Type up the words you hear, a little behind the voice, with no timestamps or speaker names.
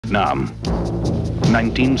Vietnam,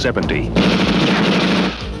 1970.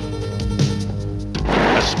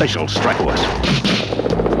 A special strike force.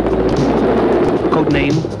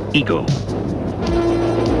 Codename Eagle.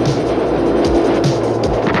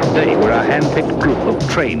 They were a hand-picked group of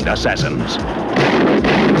trained assassins,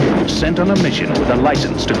 sent on a mission with a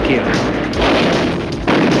license to kill.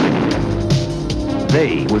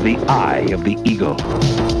 They were the eye of the eagle.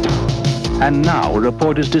 And now a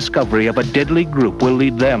reporter's discovery of a deadly group will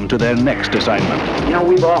lead them to their next assignment. You know,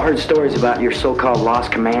 we've all heard stories about your so-called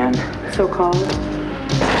lost command. So-called?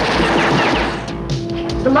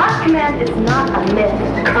 The lost command is not a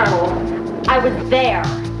myth, Colonel. I was there.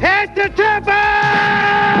 Hit the temple!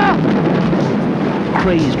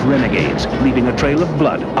 Crazed renegades leaving a trail of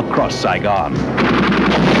blood across Saigon.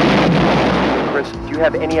 Chris, do you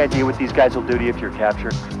have any idea what these guys will do to you if you're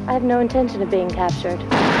captured? I have no intention of being captured.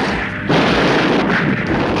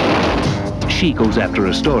 She goes after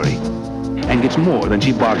a story and gets more than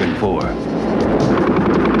she bargained for.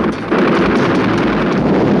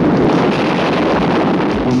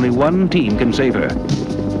 Only one team can save her,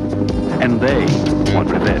 and they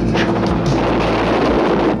want revenge.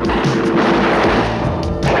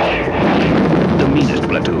 The meanest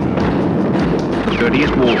platoon, the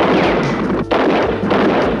dirtiest war.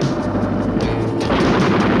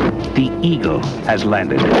 The Eagle has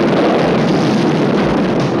landed.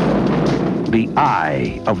 The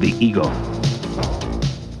eye of the eagle.